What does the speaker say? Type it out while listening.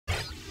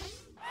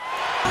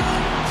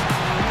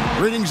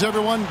Greetings,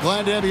 everyone.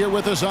 Glad to have you here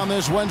with us on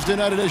this Wednesday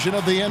night edition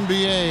of the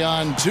NBA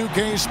on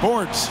 2K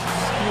Sports.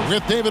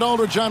 With David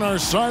Aldridge on our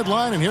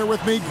sideline, and here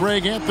with me,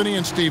 Greg Anthony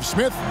and Steve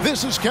Smith.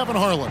 This is Kevin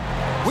Harlan.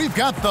 We've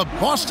got the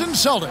Boston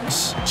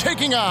Celtics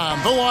taking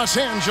on the Los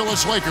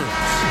Angeles Lakers.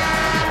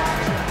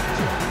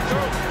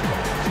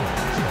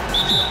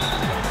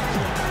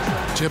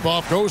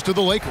 Tip-off goes to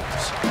the Lakers.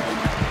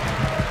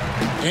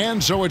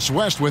 And so it's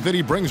West with it.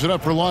 He brings it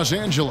up for Los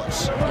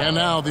Angeles. And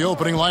now the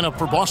opening lineup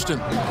for Boston.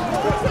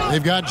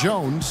 They've got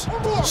Jones.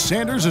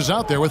 Sanders is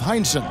out there with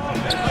Heinsohn.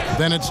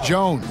 Then it's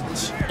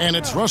Jones. And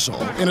it's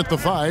Russell in at the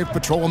 5,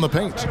 patrolling the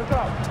paint.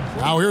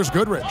 Now here's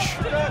Goodrich.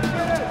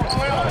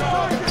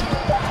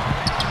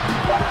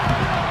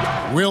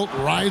 Wilt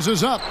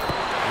rises up.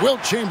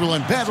 Wilt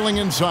Chamberlain battling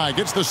inside.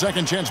 Gets the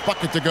second chance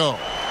bucket to go.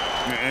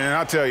 And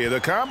I'll tell you, the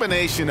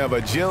combination of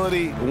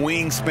agility,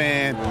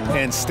 wingspan,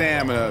 and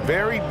stamina,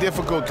 very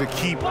difficult to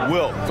keep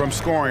Wilt from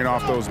scoring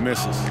off those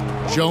misses.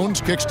 Jones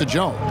kicks to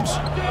Jones.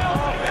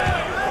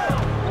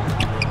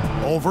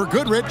 Over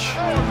Goodrich.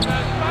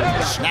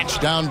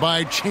 Snatched down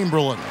by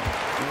Chamberlain.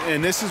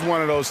 And this is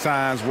one of those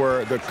times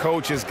where the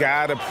coach has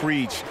got to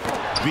preach,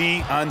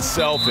 be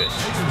unselfish.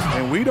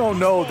 And we don't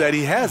know that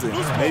he hasn't.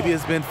 Maybe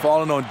it's been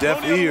falling on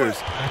deaf ears.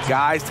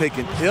 Guys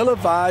taking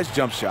ill-advised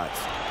jump shots.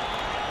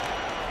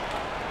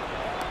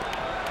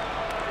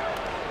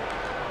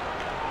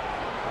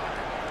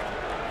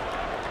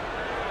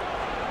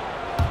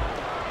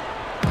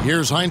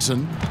 Here's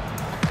Heinsohn.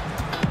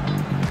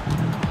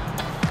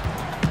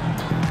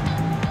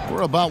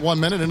 We're about 1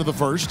 minute into the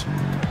first.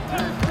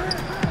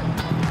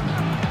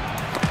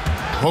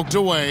 Poked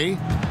away.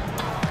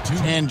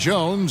 And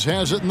Jones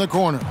has it in the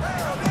corner.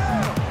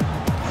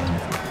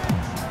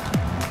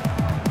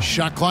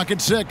 Shot clock at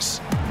 6.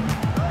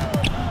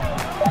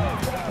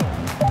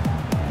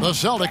 The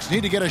Celtics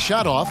need to get a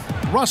shot off.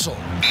 Russell.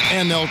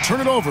 And they'll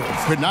turn it over.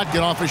 Could not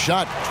get off a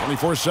shot.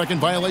 24-second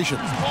violation.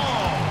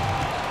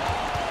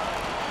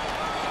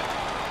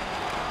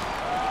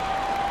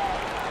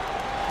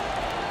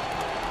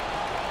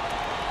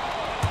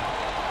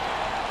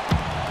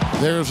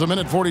 There's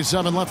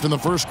 1:47 left in the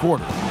first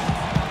quarter.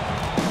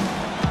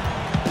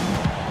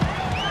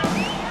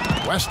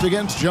 West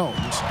against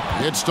Jones.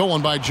 It's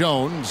stolen by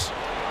Jones.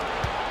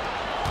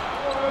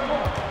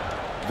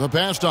 The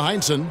pass to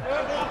Heinsohn.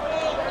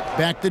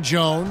 Back to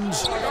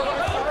Jones.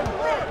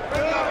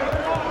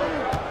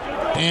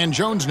 And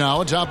Jones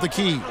now atop the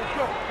key.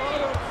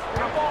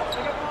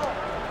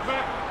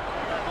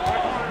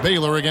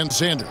 Baylor against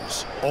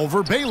Sanders.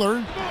 Over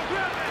Baylor.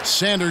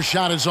 Sanders'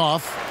 shot is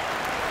off.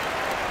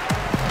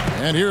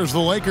 And here's the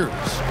Lakers.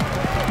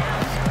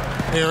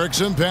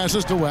 Erickson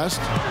passes to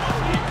West.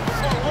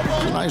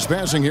 Nice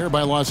passing here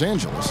by Los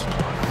Angeles.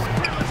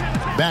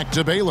 Back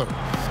to Baylor.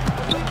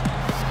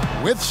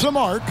 With some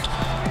arc.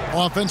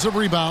 Offensive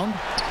rebound.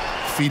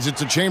 Feeds it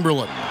to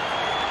Chamberlain.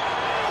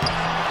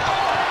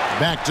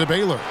 Back to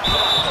Baylor.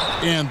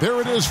 And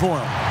there it is for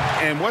him.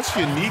 And what's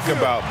unique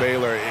about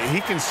Baylor, he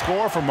can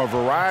score from a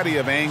variety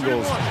of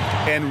angles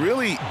and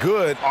really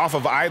good off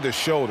of either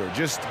shoulder.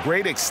 Just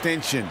great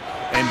extension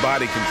and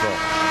body control.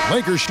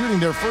 Lakers shooting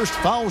their first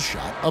foul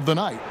shot of the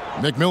night.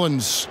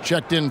 McMillan's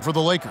checked in for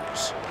the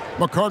Lakers.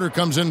 McCarter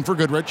comes in for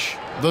Goodrich.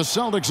 The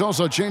Celtics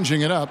also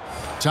changing it up.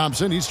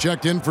 Thompson, he's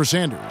checked in for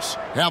Sanders.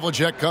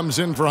 Havlicek comes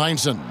in for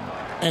Heinsohn.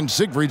 And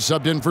Siegfried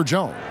subbed in for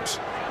Jones.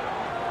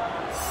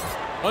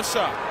 One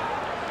shot.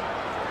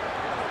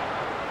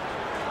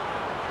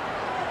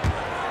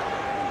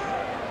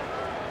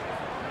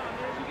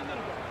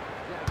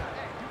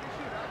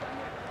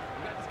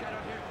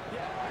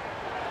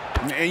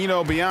 And, you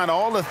know, beyond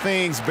all the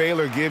things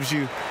Baylor gives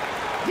you,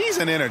 he's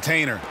an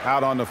entertainer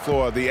out on the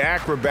floor. The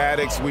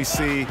acrobatics we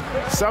see,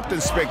 something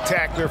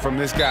spectacular from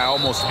this guy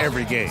almost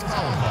every game.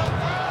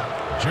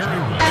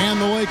 And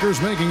the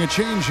Lakers making a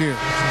change here.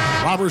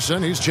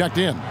 Robertson, he's checked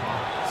in.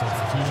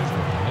 Substitution for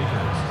the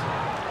Lakers.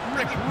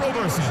 Rick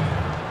Robertson.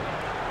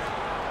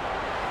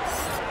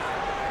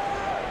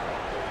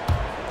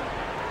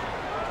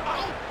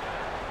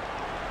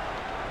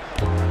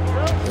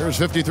 There's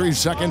 53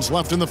 seconds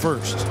left in the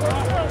first.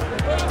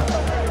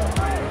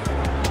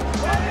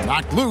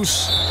 Knocked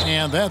loose,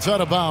 and that's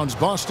out of bounds.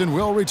 Boston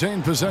will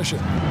retain possession.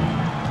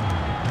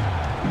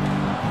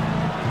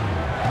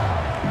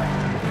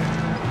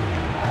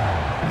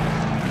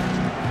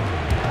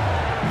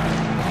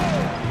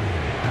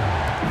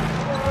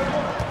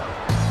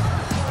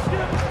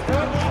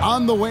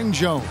 On the wing,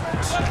 Jones.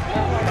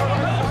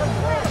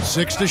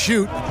 6 to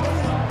shoot.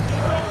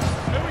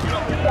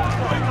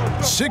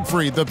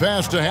 Siegfried, the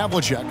pass to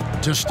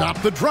Havlicek to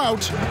stop the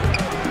drought.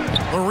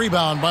 A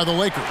rebound by the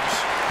Lakers.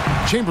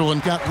 Chamberlain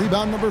got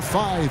rebound number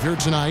 5 here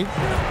tonight.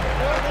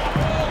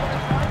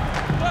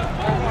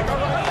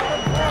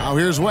 Now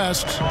here's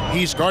West.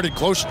 He's guarded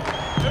closely.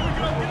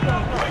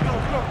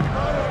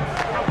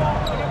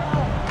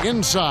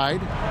 Inside.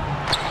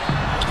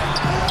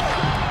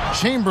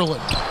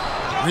 Chamberlain.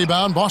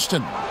 Rebound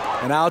Boston.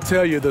 And I'll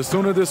tell you, the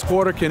sooner this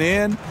quarter can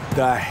end,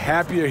 the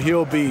happier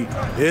he'll be.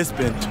 It's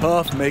been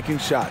tough making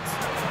shots.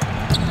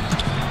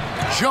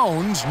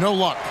 Jones, no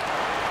luck.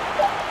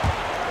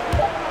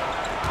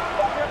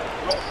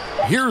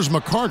 Here's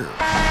McCarter.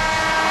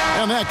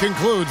 And that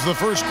concludes the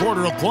first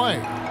quarter of play.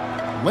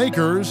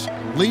 Lakers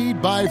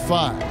lead by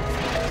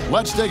 5.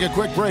 Let's take a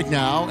quick break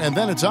now, and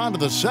then it's on to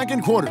the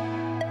second quarter.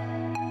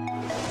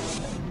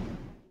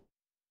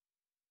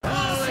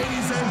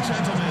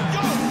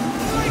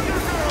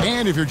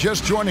 And if you're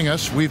just joining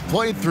us, we've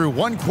played through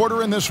one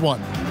quarter in this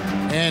one.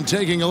 And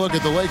taking a look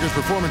at the Lakers'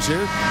 performance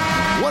here,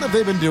 what have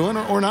they been doing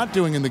or not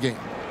doing in the game?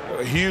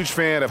 A huge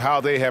fan of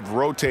how they have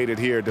rotated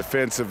here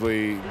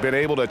defensively, been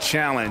able to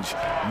challenge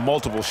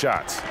multiple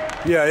shots.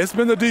 Yeah, it's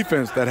been the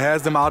defense that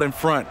has them out in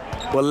front.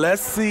 But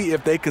let's see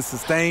if they can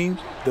sustain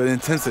the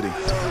intensity.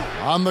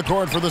 On the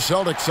court for the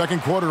Celtics,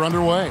 second quarter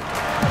underway.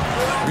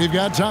 We've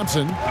got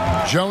Thompson.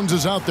 Jones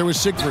is out there with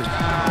Siegfried.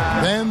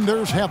 Then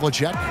there's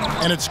Havlicek,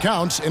 and it's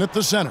Counts in at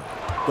the center.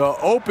 The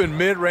open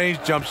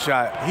mid-range jump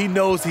shot. He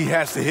knows he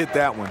has to hit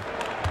that one.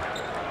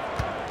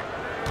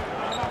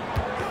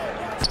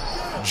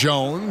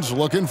 Jones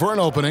looking for an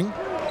opening.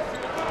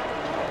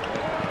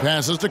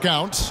 Passes to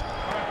Counts.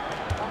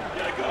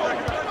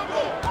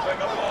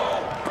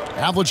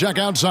 Havlicek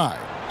outside.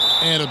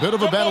 And a bit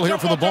of a battle here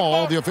for the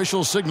ball. The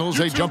official signals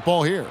a jump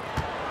ball here.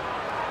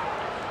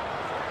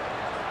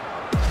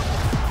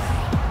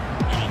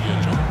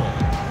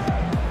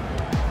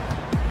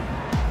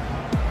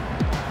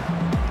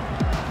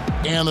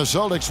 And the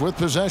Celtics with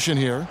possession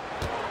here.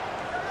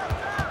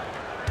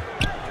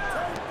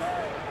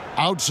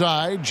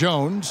 Outside,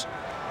 Jones.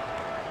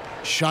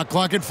 Shot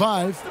clock at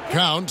 5.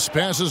 Counts,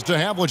 passes to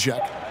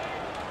Havlicek.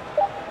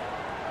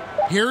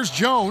 Here's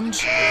Jones.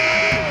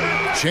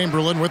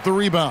 Chamberlain with the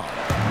rebound.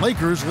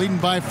 Lakers leading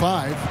by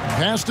 5.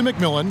 Pass to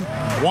McMillan.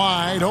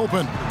 Wide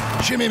open.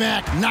 Jimmy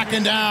Mack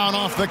knocking down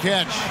off the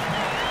catch.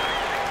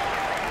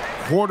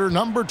 Quarter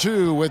number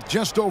 2 with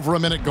just over a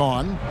minute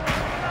gone.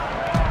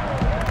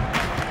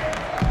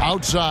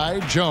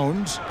 Outside,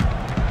 Jones.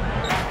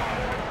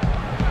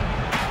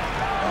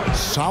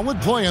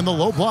 Solid play in the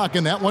low block,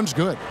 and that one's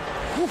good.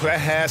 That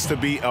has to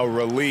be a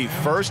relief.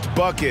 First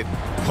bucket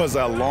was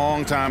a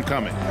long time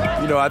coming.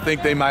 You know, I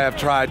think they might have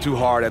tried too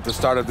hard at the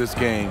start of this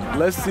game.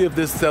 Let's see if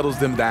this settles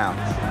them down.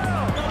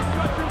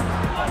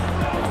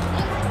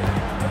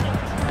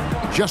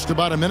 Just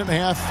about a minute and a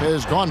half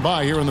has gone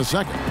by here in the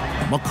second.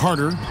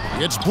 McCarter,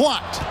 it's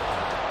blocked.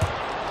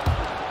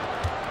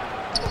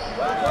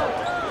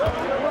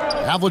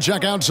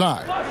 Havlicek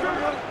outside.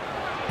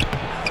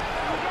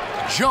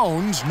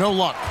 Jones, no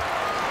luck.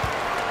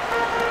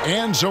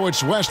 And so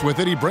it's West with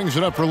it. He brings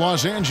it up for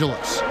Los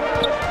Angeles.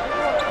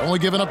 Only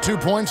giving up 2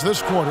 points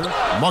this quarter.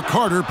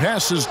 McCarter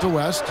passes to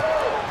West.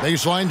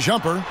 Baseline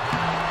jumper.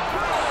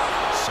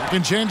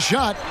 Second chance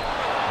shot.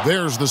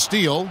 There's the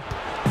steal.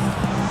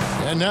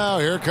 And now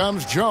here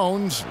comes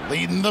Jones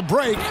leading the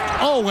break.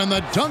 Oh, and the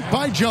dunk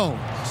by Jones.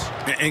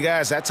 And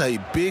guys, that's a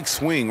big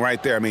swing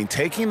right there. I mean,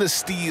 taking the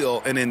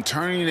steal and then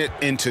turning it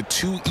into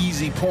 2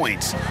 easy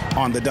points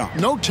on the dunk.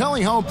 No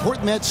telling how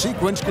important that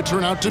sequence could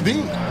turn out to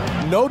be.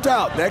 No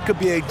doubt that could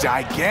be a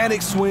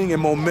gigantic swing in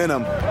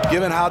momentum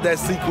given how that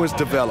sequence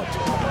developed.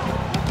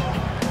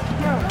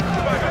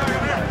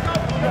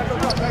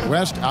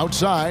 West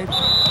outside.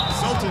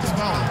 Celtics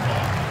foul.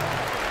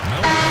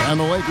 And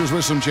the Lakers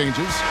with some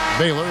changes.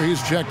 Baylor,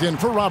 he's checked in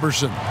for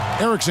Robertson.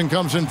 Erickson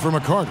comes in for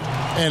McCarter.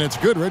 And it's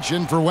Goodrich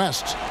in for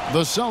West.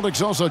 The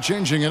Celtics also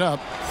changing it up.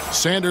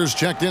 Sanders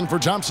checked in for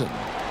Thompson.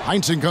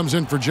 Heinsohn comes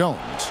in for Jones.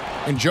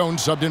 And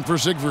Jones subbed in for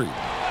Siegfried.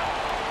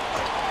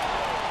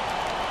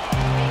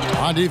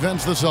 On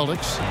defense, the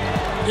Celtics.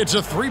 It's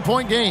a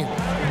 3-point game.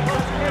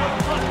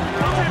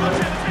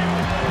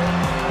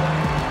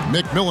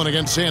 McMillan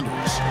against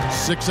Sanders.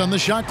 6 on the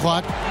shot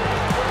clock.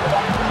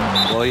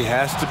 Well, he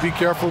has to be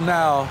careful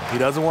now. He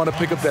doesn't want to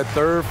pick up that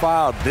third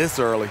foul this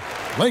early.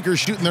 Lakers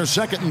shooting their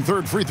second and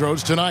third free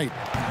throws tonight.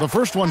 The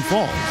first one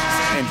falls.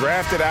 And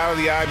drafted out of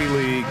the Ivy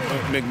League,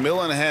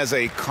 McMillan has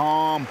a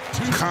calm,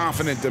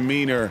 confident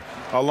demeanor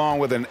along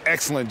with an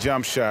excellent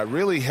jump shot.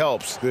 Really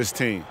helps this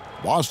team.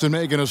 Boston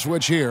making a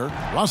switch here.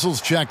 Russell's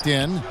checked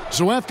in.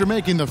 So after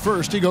making the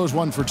first, he goes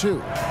 1 for 2.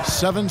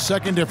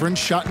 7-second difference,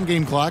 shot and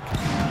game clock.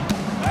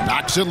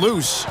 Knocks it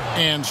loose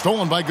and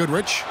stolen by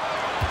Goodrich.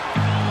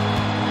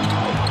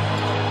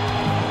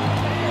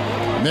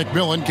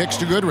 McMillan kicks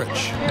to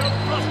Goodrich.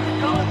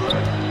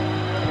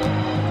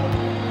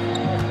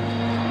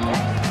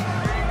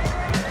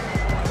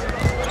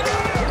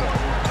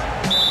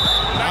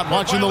 Not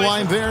watching the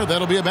line there.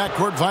 That'll be a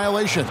backcourt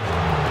violation.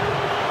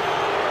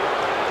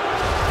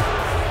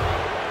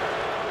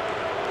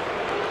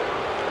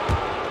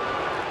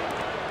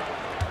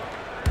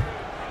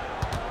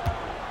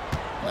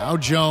 Now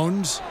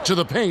Jones to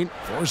the paint.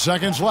 4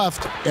 seconds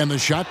left, and the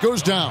shot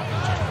goes down.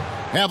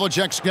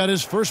 Havlicek's got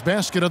his first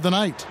basket of the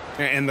night.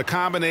 And the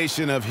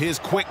combination of his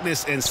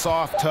quickness and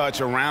soft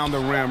touch around the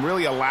rim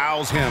really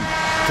allows him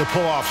to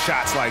pull off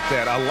shots like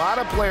that. A lot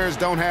of players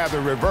don't have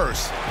the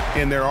reverse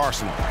in their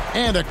arsenal.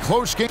 And a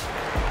close game.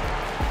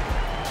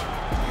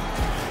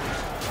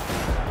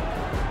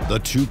 The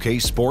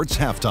 2K Sports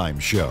Halftime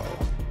Show.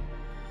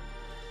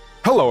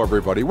 Hello,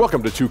 everybody.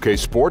 Welcome to 2K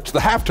Sports, the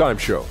halftime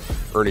show.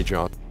 Ernie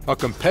Johnson. A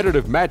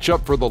competitive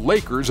matchup for the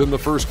Lakers in the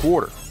first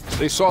quarter.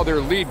 They saw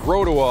their lead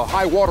grow to a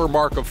high water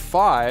mark of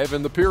 5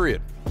 in the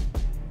period.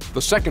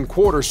 The second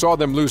quarter saw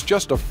them lose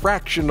just a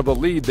fraction of the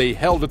lead they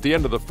held at the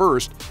end of the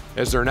first,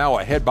 as they're now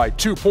ahead by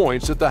 2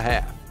 points at the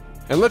half.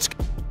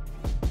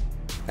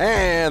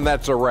 And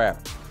that's a wrap.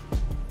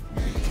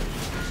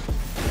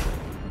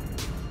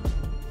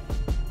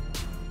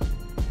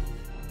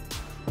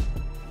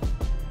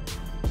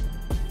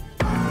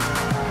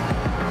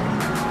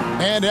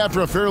 And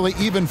after a fairly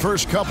even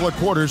first couple of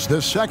quarters,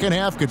 the second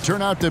half could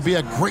turn out to be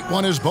a great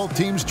one as both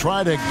teams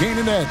try to gain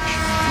an edge.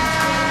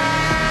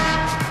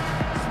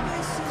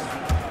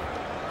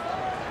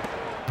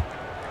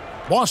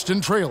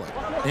 Boston trailing.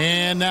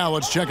 And now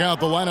let's check out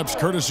the lineups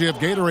courtesy of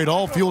Gatorade,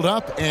 all fueled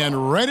up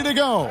and ready to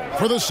go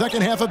for the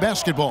second half of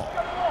basketball.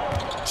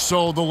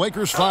 So the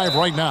Lakers 5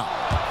 right now.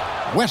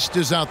 West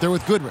is out there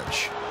with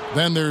Goodrich.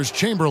 Then there's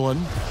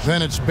Chamberlain.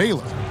 Then it's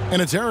Baylor.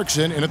 And it's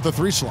Erickson in at the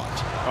 3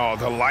 slot. Oh,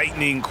 the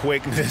lightning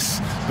quickness,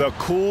 the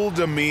cool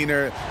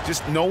demeanor.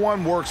 Just no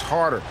one works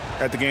harder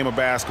at the game of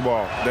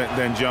basketball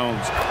than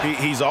Jones.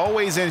 He's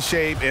always in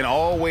shape and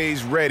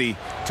always ready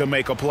to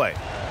make a play.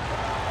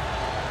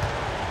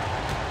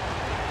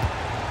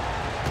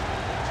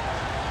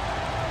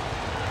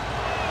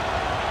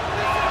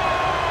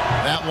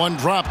 That one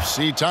drops.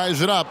 He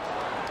ties it up.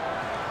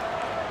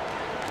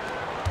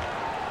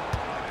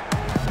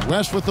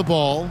 West with the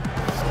ball.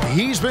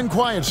 He's been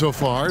quiet so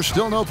far.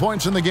 Still no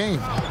points in the game.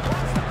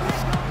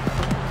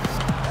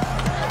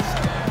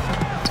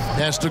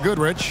 Pass to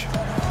Goodrich.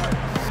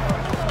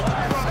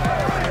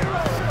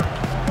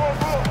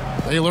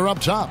 Baylor up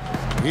top.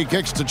 He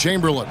kicks to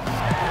Chamberlain.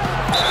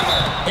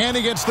 And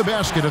he gets the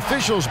basket.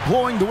 Officials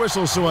blowing the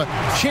whistle, so a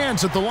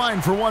chance at the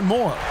line for one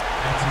more.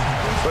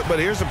 But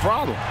here's the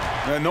problem.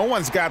 No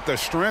one's got the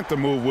strength to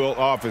move Wilt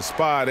off his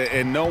spot,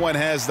 and no one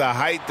has the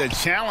height to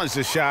challenge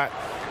the shot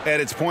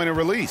at its point of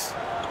release.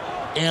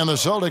 And the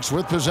Celtics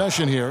with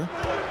possession here,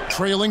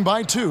 trailing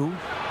by 2.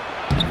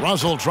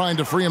 Russell trying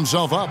to free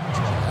himself up.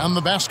 And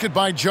the basket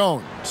by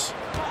Jones.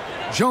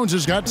 Jones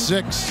has got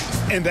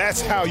 6. And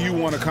that's how you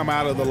want to come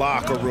out of the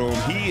locker room.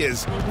 He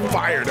is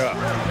fired up.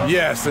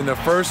 Yes, in the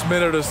first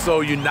minute or so,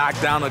 you knock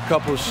down a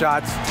couple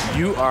shots.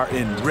 You are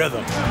in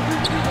rhythm.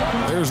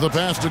 There's the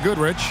pass to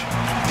Goodrich.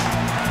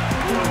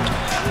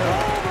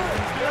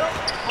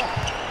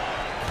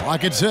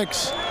 Clock at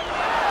 6.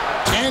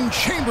 And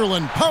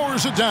Chamberlain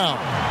powers it down.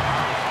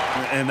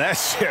 And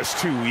that's just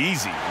too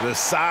easy. The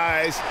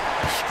size,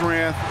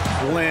 strength,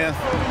 length,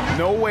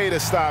 no way to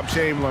stop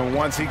Chamberlain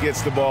once he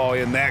gets the ball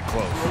in that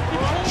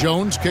close.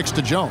 Jones kicks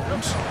to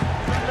Jones.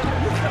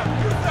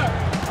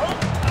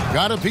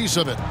 Got a piece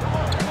of it.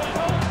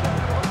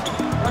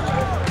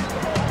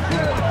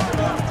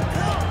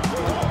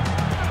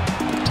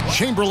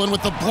 Chamberlain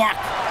with the block.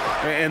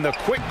 And the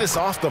quickness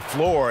off the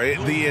floor,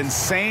 the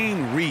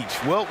insane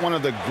reach. Wilt, one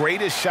of the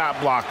greatest shot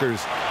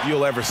blockers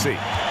you'll ever see.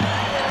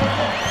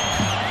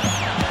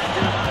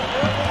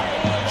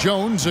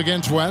 Jones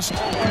against West.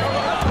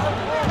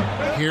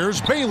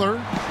 Here's Baylor.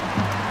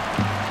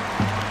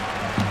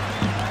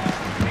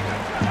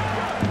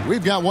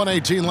 We've got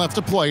 1:18 left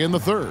to play in the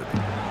third.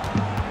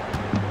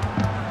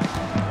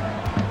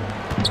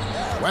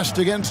 West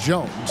against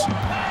Jones.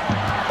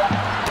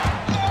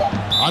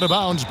 Out of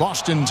bounds,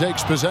 Boston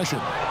takes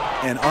possession.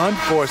 An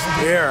unforced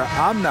error.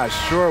 I'm not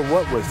sure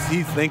what was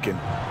he thinking.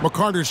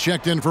 McCarter's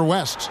checked in for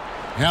West.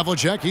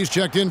 Havlicek, he's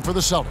checked in for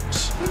the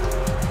Celtics.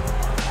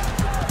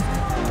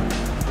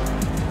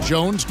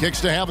 Jones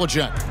kicks to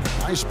Havlicek.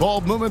 Nice ball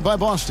movement by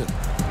Boston.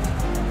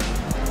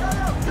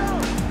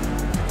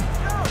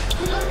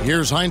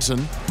 Here's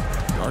Heinsohn,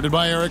 guarded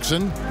by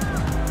Erickson.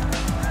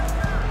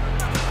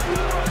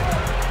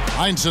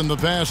 Heinsohn the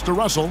pass to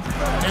Russell,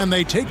 and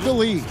they take the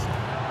lead.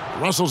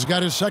 Russell's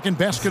got his second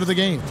basket of the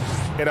game.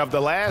 And of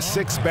the last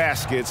 6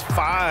 baskets,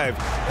 5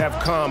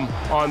 have come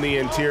on the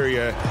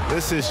interior.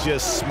 This is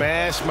just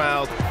smash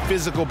mouth,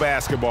 physical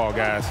basketball,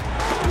 guys.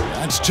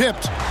 That's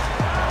tipped.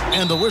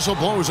 And the whistle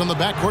blows on the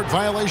backcourt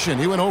violation.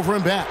 He went over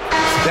and back.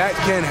 That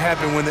can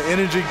happen when the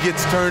energy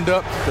gets turned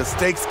up, the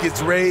stakes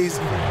gets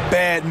raised.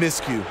 Bad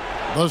miscue.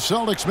 The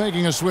Celtics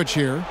making a switch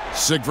here.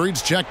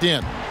 Siegfried's checked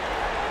in.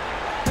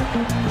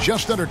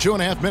 Just under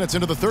 2.5 minutes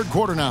into the third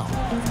quarter now.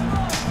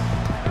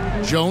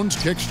 Jones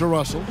kicks to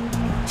Russell.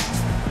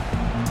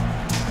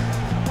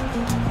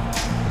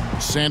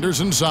 Sanders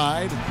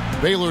inside.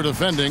 Baylor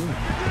defending.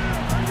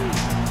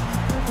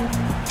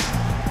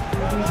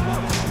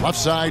 Left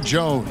side,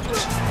 Jones.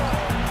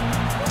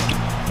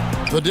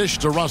 The dish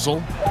to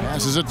Russell.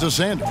 Passes it to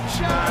Sanders.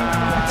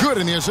 Good,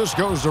 and the assist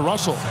goes to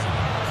Russell.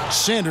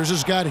 Sanders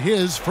has got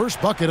his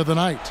first bucket of the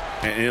night.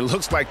 And it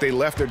looks like they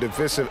left their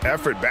defensive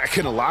effort back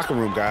in the locker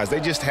room, guys. They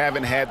just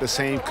haven't had the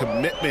same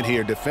commitment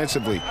here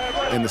defensively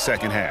in the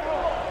second half.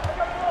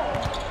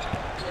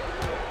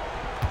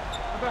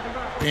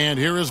 And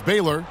here is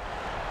Baylor.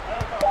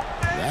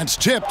 That's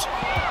tipped.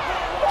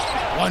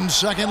 1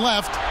 second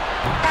left.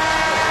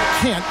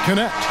 Can't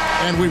connect.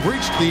 And we've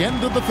reached the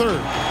end of the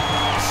third.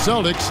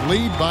 Celtics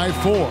lead by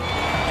 4.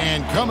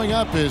 And coming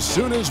up as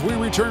soon as we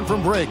return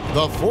from break,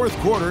 the fourth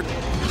quarter.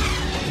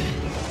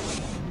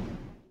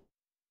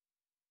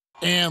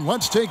 And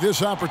let's take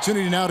this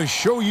opportunity now to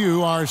show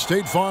you our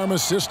State Farm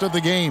assist of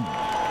the game.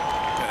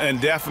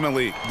 And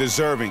definitely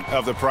deserving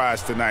of the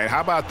prize tonight.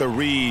 How about the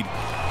read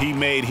he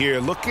made here?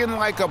 Looking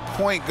like a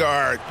point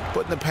guard,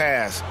 putting the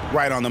pass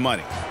right on the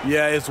money.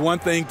 Yeah, it's one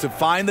thing to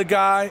find the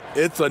guy.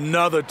 It's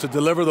another to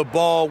deliver the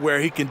ball where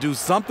he can do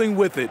something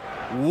with it.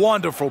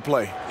 Wonderful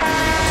play.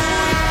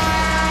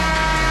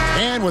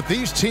 And with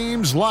these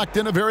teams locked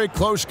in a very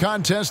close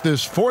contest,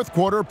 this fourth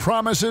quarter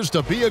promises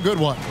to be a good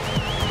one.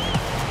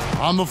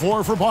 On the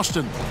floor for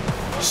Boston,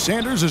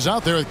 Sanders is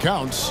out there, it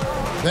counts.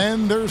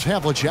 Then there's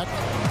Havlicek.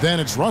 Then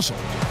it's Russell.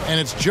 And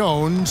it's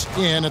Jones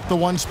in at the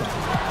 1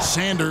 spot.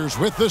 Sanders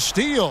with the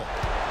steal.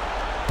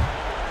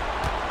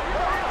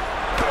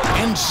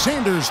 And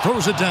Sanders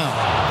throws it down.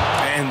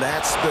 And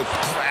that's the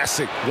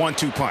classic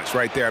 1-2 punch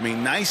right there. I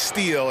mean, nice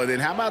steal. And then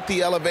how about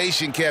the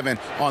elevation, Kevin,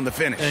 on the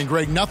finish? And,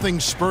 Greg, nothing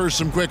spurs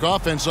some quick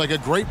offense like a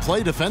great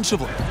play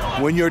defensively.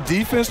 When your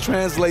defense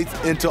translates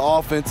into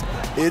offense,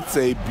 it's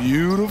a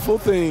beautiful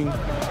thing.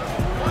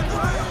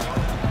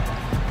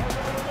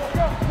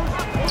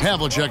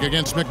 Havlicek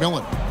against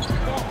McMillan.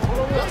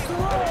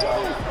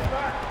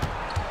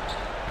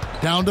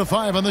 Down to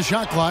 5 on the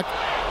shot clock.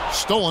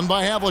 Stolen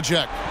by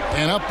Havlicek.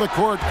 And up the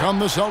court come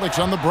the Celtics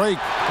on the break.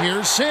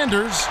 Here's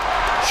Sanders.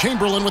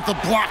 Chamberlain with the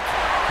block.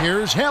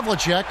 Here's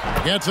Havlicek.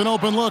 Gets an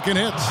open look and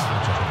hits.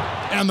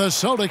 And the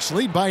Celtics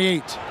lead by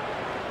 8.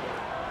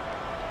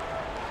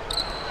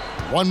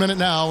 1 minute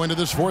now into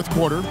this fourth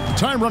quarter.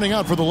 Time running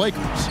out for the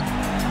Lakers.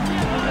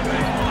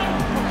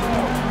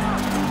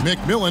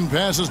 McMillan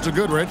passes to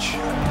Goodrich.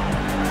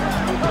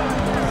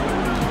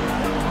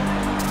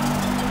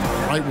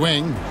 Right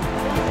wing.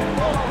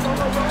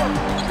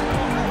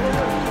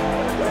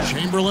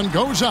 Chamberlain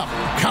goes up.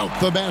 Count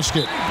the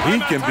basket. He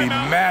can be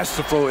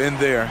masterful in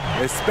there,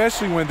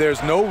 especially when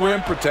there's no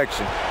rim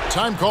protection.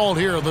 Time called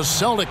here. The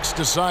Celtics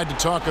decide to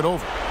talk it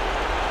over.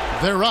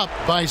 They're up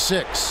by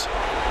 6.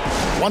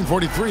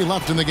 1:43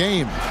 left in the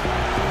game.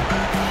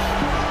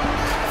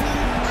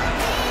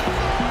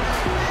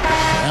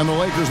 And the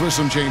Lakers with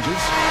some changes.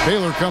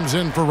 Baylor comes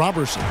in for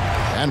Robertson.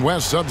 And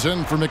West subs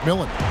in for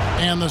McMillan.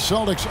 And the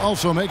Celtics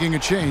also making a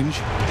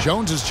change.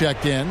 Jones is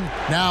checked in.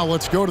 Now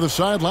let's go to the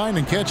sideline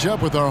and catch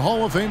up with our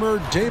Hall of Famer,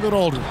 David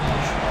Aldridge.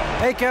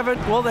 Hey, Kevin.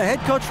 Well, the head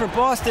coach for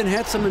Boston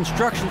had some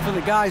instruction for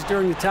the guys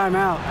during the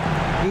timeout.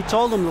 He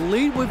told them the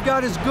lead we've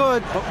got is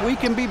good, but we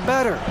can be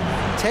better.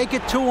 Take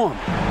it to them.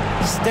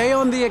 Stay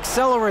on the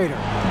accelerator.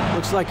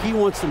 Looks like he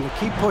wants them to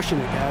keep pushing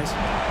it, guys.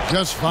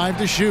 Just 5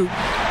 to shoot.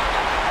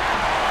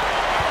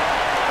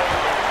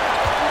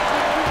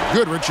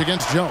 Goodrich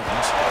against Jones.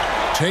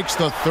 Takes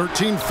the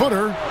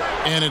 13-footer,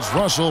 and it's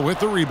Russell with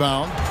the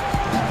rebound.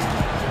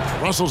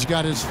 Russell's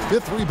got his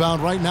 5th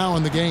rebound right now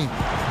in the game.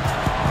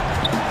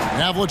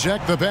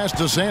 Havlicek the pass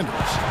to Sanders.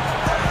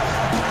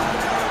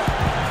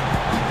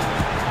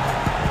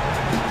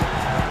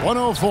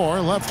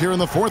 1:04 left here in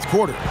the fourth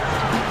quarter.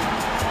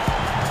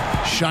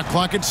 Shot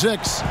clock at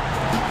 6.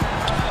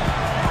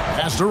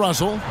 Pass to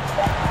Russell.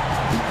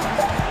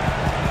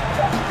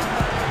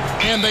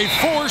 And they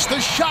force the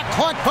shot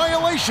clock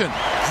violation.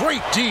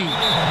 Great D.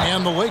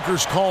 And the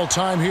Lakers call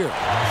time here.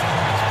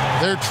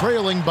 They're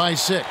trailing by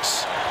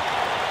 6.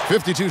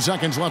 52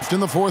 seconds left in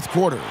the fourth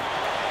quarter.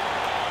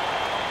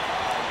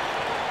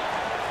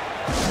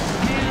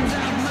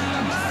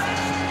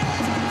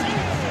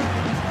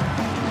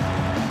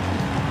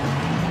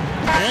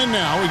 And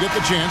now we get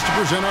the chance to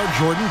present our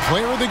Jordan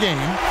Player of the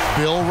Game,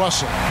 Bill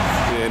Russell.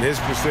 And his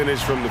percentage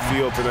from the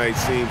field tonight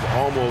seems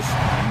almost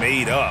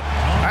made up.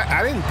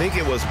 I didn't think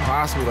it was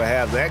possible to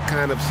have that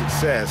kind of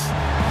success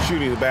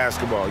shooting the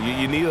basketball.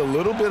 You need a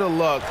little bit of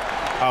luck,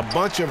 a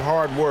bunch of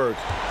hard work,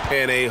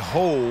 and a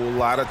whole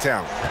lot of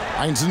talent.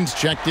 Heinzen's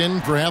checked in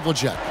for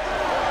Havlicek.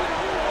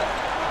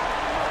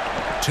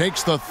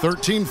 Takes the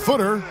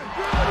 13-footer.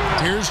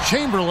 Here's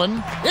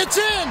Chamberlain. It's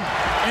in!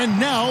 And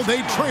now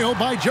they trail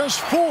by just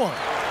 4.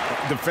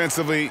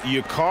 Defensively,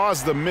 you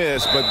cause the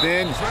miss, but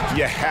then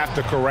you have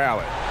to corral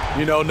it.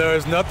 You know, there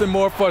is nothing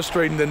more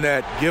frustrating than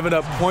that. Giving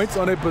up points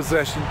on a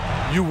possession,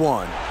 you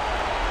won.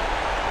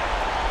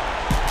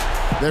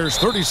 There's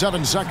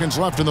 37 seconds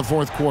left in the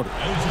fourth quarter.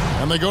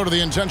 And they go to the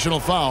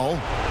intentional foul.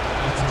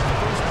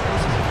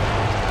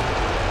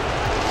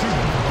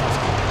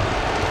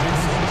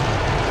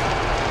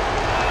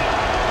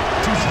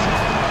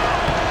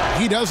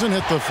 He doesn't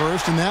hit the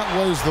first, and that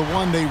was the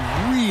one they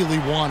really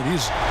wanted.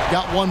 He's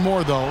got one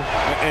more, though.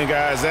 And,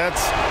 guys,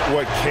 that's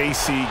what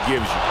KC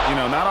gives you. You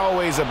know, not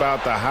always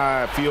about the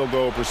high field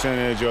goal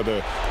percentage or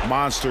the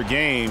monster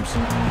games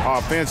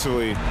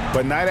offensively,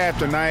 but night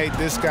after night,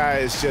 this guy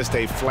is just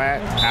a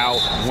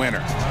flat-out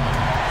winner.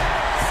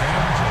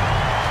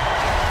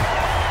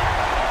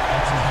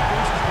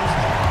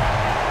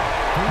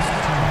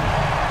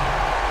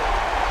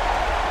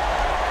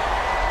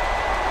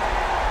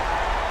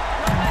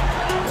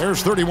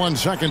 There's 31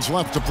 seconds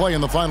left to play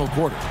in the final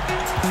quarter.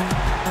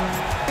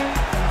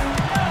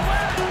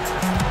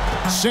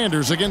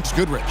 Sanders against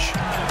Goodrich.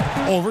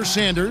 Over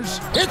Sanders.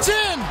 It's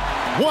in!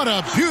 What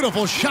a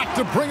beautiful shot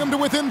to bring him to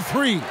within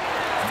 3.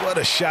 What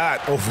a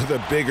shot over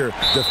the bigger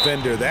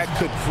defender. That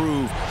could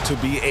prove to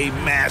be a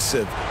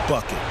massive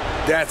bucket.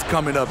 That's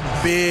coming up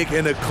big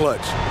in the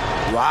clutch.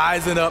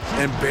 Rising up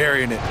and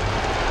burying it.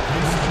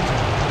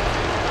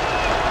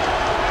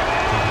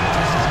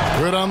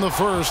 Good on the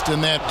first,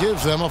 and that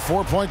gives them a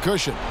 4-point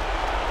cushion.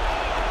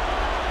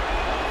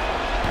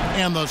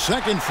 And the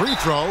second free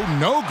throw,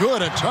 no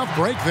good. A tough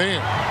break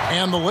there.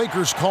 And the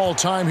Lakers call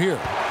time here.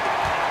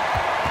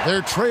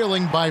 They're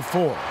trailing by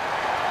 4.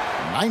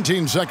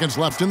 19 seconds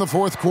left in the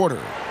fourth quarter.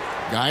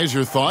 Guys,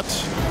 your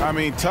thoughts? I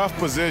mean, tough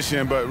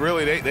position, but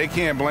really they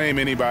can't blame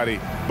anybody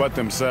but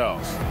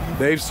themselves.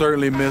 They've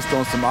certainly missed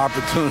on some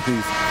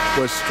opportunities,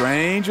 but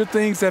stranger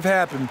things have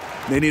happened.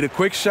 They need a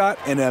quick shot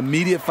and an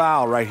immediate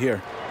foul right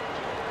here.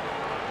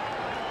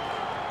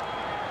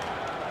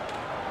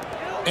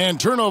 And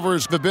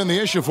turnovers have been the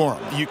issue for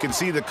them. You can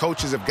see the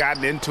coaches have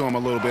gotten into them a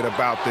little bit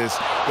about this.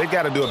 They've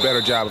got to do a better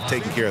job of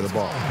taking care of the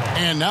ball.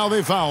 And now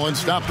they foul and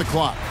stop the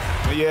clock.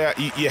 Yeah,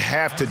 you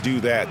have to do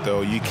that,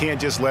 though. You can't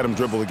just let them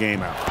dribble the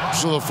game out.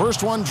 So the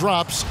first one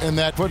drops, and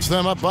that puts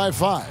them up by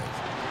 5.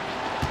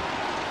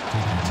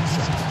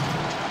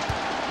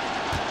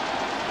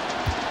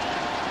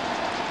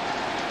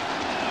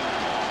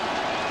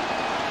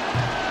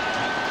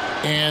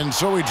 And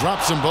so he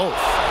drops them both.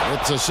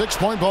 It's a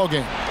 6-point ball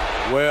game.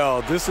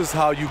 Well, this is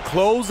how you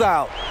close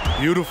out.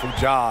 Beautiful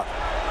job.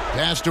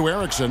 Pass to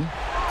Erickson.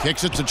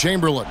 Kicks it to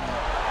Chamberlain.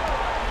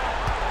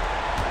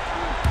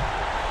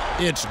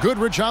 It's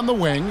Goodrich on the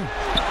wing.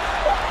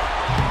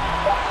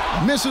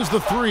 Misses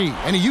the 3,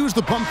 and he used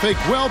the pump fake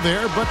well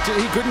there, but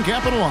he couldn't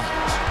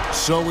capitalize.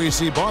 So we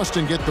see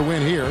Boston get the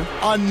win here.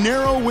 A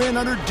narrow win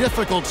under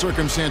difficult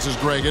circumstances,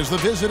 Greg, as the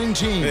visiting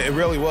team. It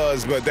really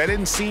was, but that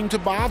didn't seem to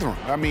bother them.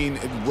 I mean,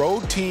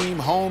 road team,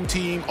 home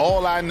team,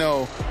 all I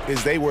know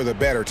is they were the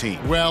better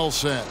team. Well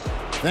said.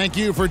 Thank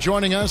you for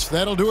joining us.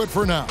 That'll do it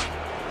for now.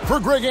 For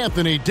Greg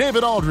Anthony,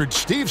 David Aldridge,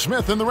 Steve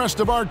Smith, and the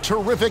rest of our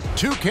terrific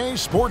 2K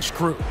Sports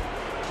crew,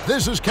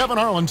 this is Kevin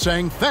Harlan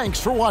saying thanks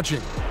for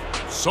watching.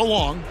 So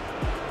long.